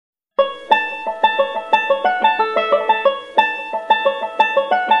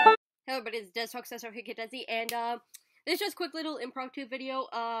but it does talk stuff okay, Desi, and this is just a quick little impromptu video,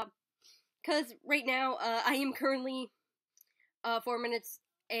 cause right now, I am currently, 4 minutes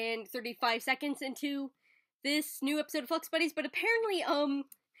and 35 seconds into this new episode of Flux Buddies, but apparently,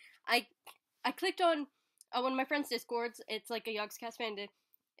 I clicked on, one of my friend's Discords. It's like a Yogscast fan,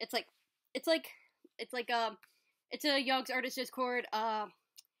 it's a Yogs artist Discord,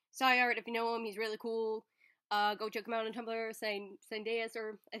 Art, if you know him, he's really cool. Go check him out on Tumblr, Sandeas,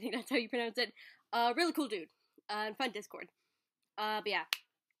 or I think that's how you pronounce it. Really cool dude. Fun Discord. But yeah.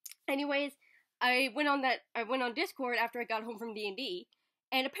 Anyways, I went on Discord after I got home from D&D,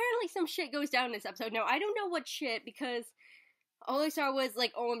 and apparently some shit goes down in this episode. Now, I don't know what shit, because all I saw was,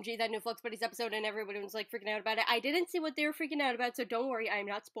 like, OMG, that new Flux Buddies episode, and everybody was, like, freaking out about it. I didn't see what they were freaking out about, so don't worry, I'm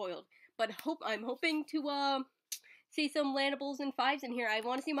not spoiled. But I'm hoping to, see some Landables and Fives in here. I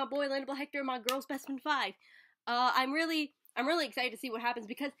want to see my boy Landable Hector, my girl's best friend 5. I'm really excited to see what happens,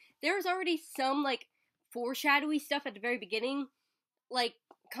 because there's already some, like, foreshadowy stuff at the very beginning, like,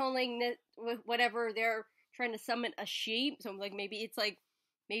 calling it whatever, they're trying to summon a sheep, so, like, maybe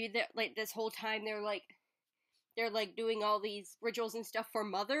they're, like, this whole time they're doing all these rituals and stuff for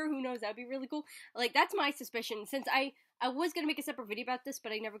Mother, who knows, that'd be really cool. Like, that's my suspicion, since I was gonna make a separate video about this,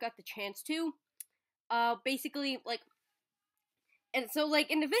 but I never got the chance to. Basically, like, and so, like,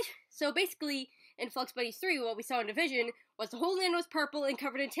 basically, in Flux Buddies 3, what we saw in Division was the whole land was purple and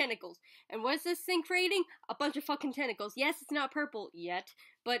covered in tentacles. And what is this thing creating? A bunch of fucking tentacles. Yes, it's not purple yet,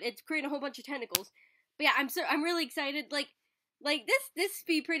 but it's creating a whole bunch of tentacles. But yeah, I'm really excited. Like this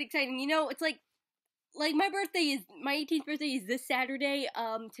be pretty exciting. You know, it's like my 18th birthday is this Saturday.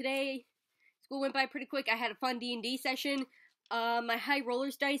 Today, school went by pretty quick. I had a fun D&D session. My high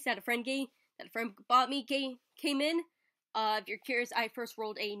rollers dice that a friend bought me came in. If you're curious, I first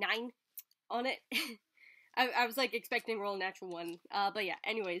rolled a 9 on it. I was, like, expecting to roll a natural 1. But yeah,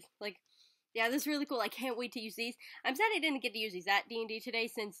 anyways, like, yeah, this is really cool. I can't wait to use these. I'm sad I didn't get to use these at D&D today,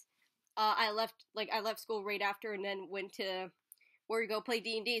 since, I left school right after and then went to where we go play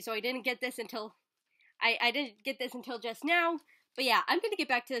D&D, so I didn't get this until, I didn't get this until just now. But yeah, I'm gonna get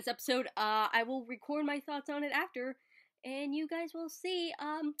back to this episode. I will record my thoughts on it after, and you guys will see,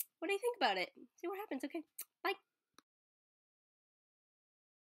 what do you think about it? See what happens, okay? Bye!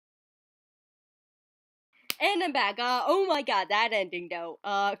 And I'm back. Oh my god, that ending though.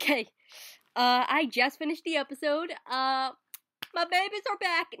 Okay. I just finished the episode. My babies are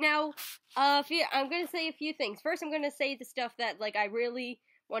back. Now, I'm gonna say a few things. First, I'm gonna say the stuff that, like, I really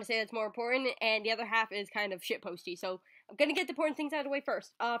want to say that's more important, and the other half is kind of shitposty. So, I'm gonna get the important things out of the way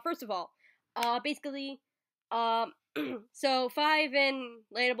first. First of all, basically, so 5 and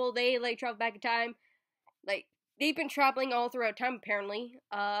Landable, they, like, travel back in time. Like, they've been traveling all throughout time, apparently.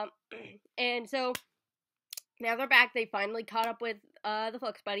 And so, now they're back. They finally caught up with the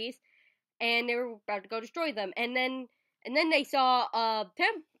Flux Buddies, and they were about to go destroy them. And then they saw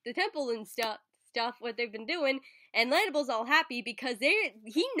the temple and stuff what they've been doing, and Landable's all happy because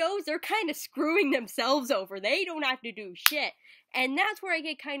he knows they're kind of screwing themselves over. They don't have to do shit, and that's where I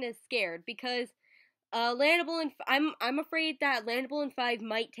get kind of scared, because Landable and I'm afraid that Landable and 5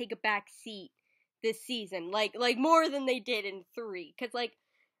 might take a back seat this season, like more than they did in 3, because like.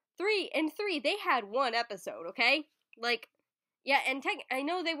 3 they had 1 episode, okay? Like, yeah, and I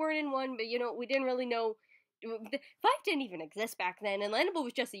know they weren't in 1, but, you know, we didn't really know. 5 didn't even exist back then, and Landable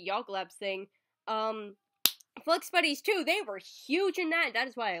was just a Yoglabs thing. Flux Buddies 2, they were huge in that. That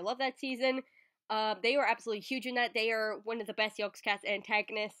is why I love that season. They were absolutely huge in that. They are one of the best Yogscast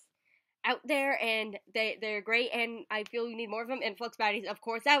antagonists out there, and they're great, and I feel you need more of them. And Flux Buddies, of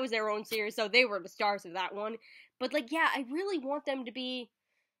course, that was their own series, so they were the stars of that one. But, like, yeah, I really want them to be,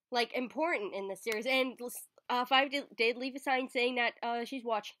 like, important in this series, and 5 did leave a sign saying that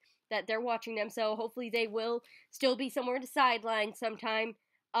that they're watching them, so hopefully they will still be somewhere in the sidelines sometime.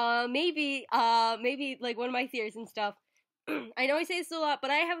 Maybe like one of my theories and stuff. I know I say this a lot, but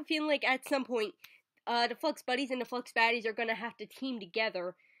I have a feeling like at some point, the Flux Buddies and the Flux Baddies are gonna have to team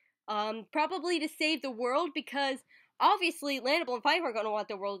together, probably to save the world, because obviously Landable and 5 are gonna want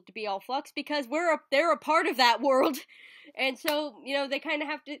the world to be all Flux, because they're a part of that world. And so, you know, they kind of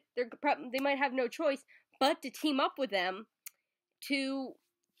have to, they might have no choice but to team up with them to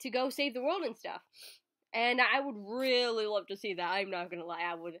go save the world and stuff. And I would really love to see that. I'm not gonna lie,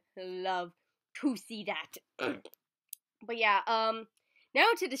 I would love to see that. But yeah,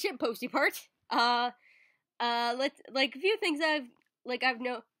 now to the shitposty part. Let's, like, a few things I've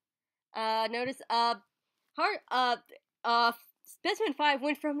noticed. Specimen 5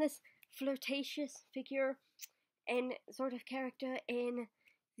 went from this flirtatious figure and sort of character in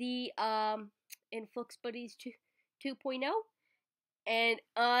the in Flux Buddies 2.0 And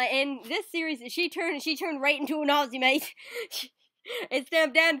in this series, she turned right into an Aussie, mate. It's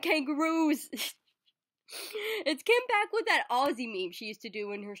them damn kangaroos. It's Kim back with that Aussie meme she used to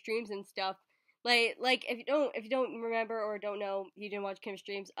do in her streams and stuff. Like if you don't remember or don't know, you didn't watch Kim's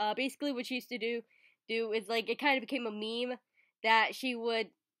streams. Basically what she used to do is like it kind of became a meme that she would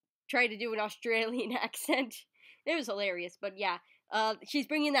try to do an Australian accent. It was hilarious, but yeah, she's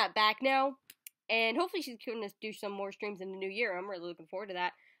bringing that back now, and hopefully she's going to do some more streams in the new year. I'm really looking forward to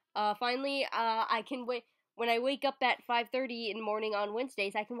that. Finally, I can wait. When I wake up at 5:30 in the morning on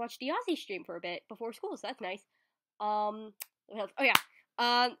Wednesdays, I can watch the Aussie stream for a bit before school, so that's nice. What else? Oh yeah.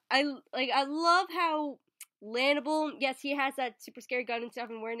 I love how Landable, yes, he has that super scary gun and stuff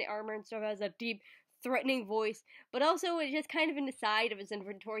and wearing the armor and stuff, has a deep, threatening voice, but also it's just kind of in the side of his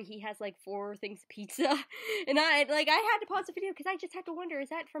inventory, he has like 4 things pizza, and I had to pause the video because I just had to wonder, is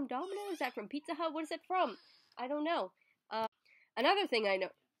that from Domino? Is that from Pizza Hut? What is it from? I don't know. Another thing I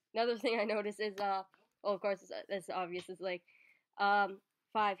noticed is, well, of course, it's obvious, it's like, 5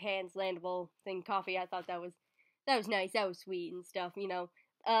 hands, Landable, thing, coffee. I thought that was nice, that was sweet and stuff, you know.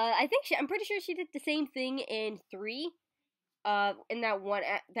 I'm pretty sure she did the same thing in 3, in that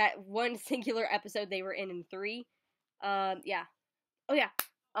one singular episode they were in 3. Yeah. Oh yeah.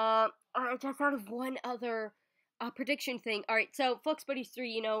 I just thought of one other, prediction thing. Alright, so Flux Buddies 3,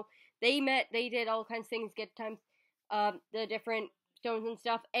 you know, they did all kinds of things, get times, the different stones and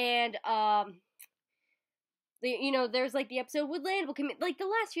stuff, and, you know, there's like the episode with Landable, like the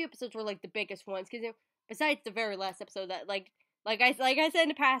last few episodes were like the biggest ones, because, you know, besides the very last episode that, like I said in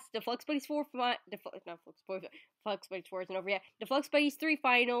the past, the Flux Buddies 4, Flux Buddies 4 isn't over yet. The Flux Buddies 3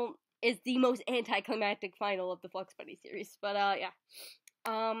 final is the most anticlimactic final of the Flux Buddies series. But, yeah.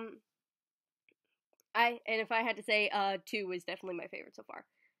 And if I had to say, 2 is definitely my favorite so far.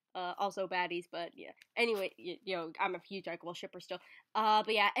 Also baddies, but yeah. Anyway, you know, I'm a huge Ikeable shipper still.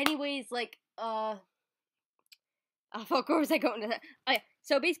 But yeah, anyways, like, fuck, where was I going to that? Oh, yeah.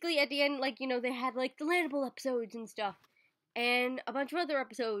 So basically, at the end, like, you know, they had, like, the Landable episodes and stuff, and a bunch of other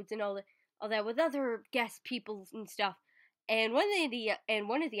episodes and all that with other guest people and stuff. And one of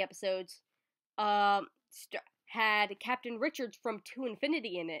the episodes, had Captain Richards from To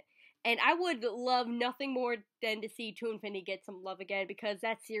Infinity in it. And I would love nothing more than to see To Infinity get some love again, because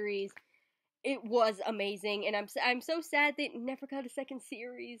that series, it was amazing, and I'm so sad they never got a second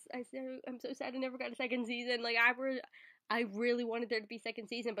series. I'm so sad they never got a second season. Like, I really wanted there to be second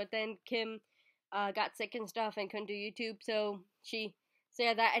season, but then Kim got sick and stuff and couldn't do YouTube, so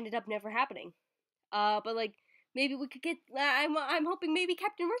yeah, that ended up never happening. But like, maybe we could get. I'm hoping maybe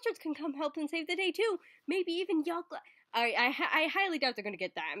Captain Richards can come help and save the day too. Maybe even Y'all. I highly doubt they're gonna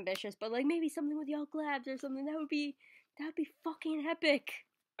get that ambitious, but like maybe something with Y'all Labs or something, that would be fucking epic.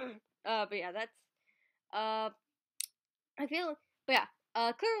 But yeah, that's, I feel, but yeah,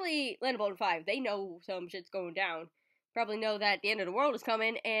 clearly Landable and 5, they know some shit's going down. Probably know that the end of the world is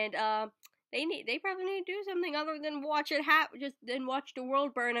coming, and, they probably need to do something other than watch it watch the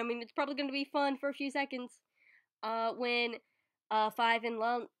world burn. I mean, it's probably gonna be fun for a few seconds, when, 5 and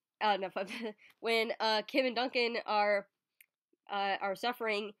when, Kim and Duncan are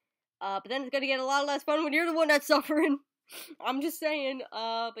suffering, but then it's gonna get a lot less fun when you're the one that's suffering. I'm just saying,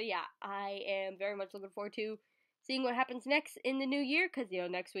 but yeah, I am very much looking forward to seeing what happens next in the new year, because, you know,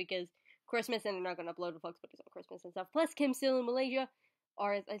 next week is Christmas, and they're not going to upload the Flux Buddies on Christmas and stuff. Plus, Kim's still in Malaysia,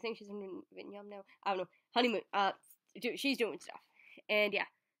 or I think she's in Vietnam now. I don't know. Honeymoon. She's doing stuff. And yeah,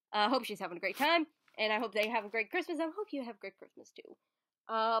 I hope she's having a great time, and I hope they have a great Christmas. I hope you have a great Christmas too.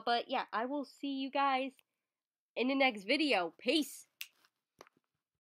 But yeah, I will see you guys in the next video. Peace!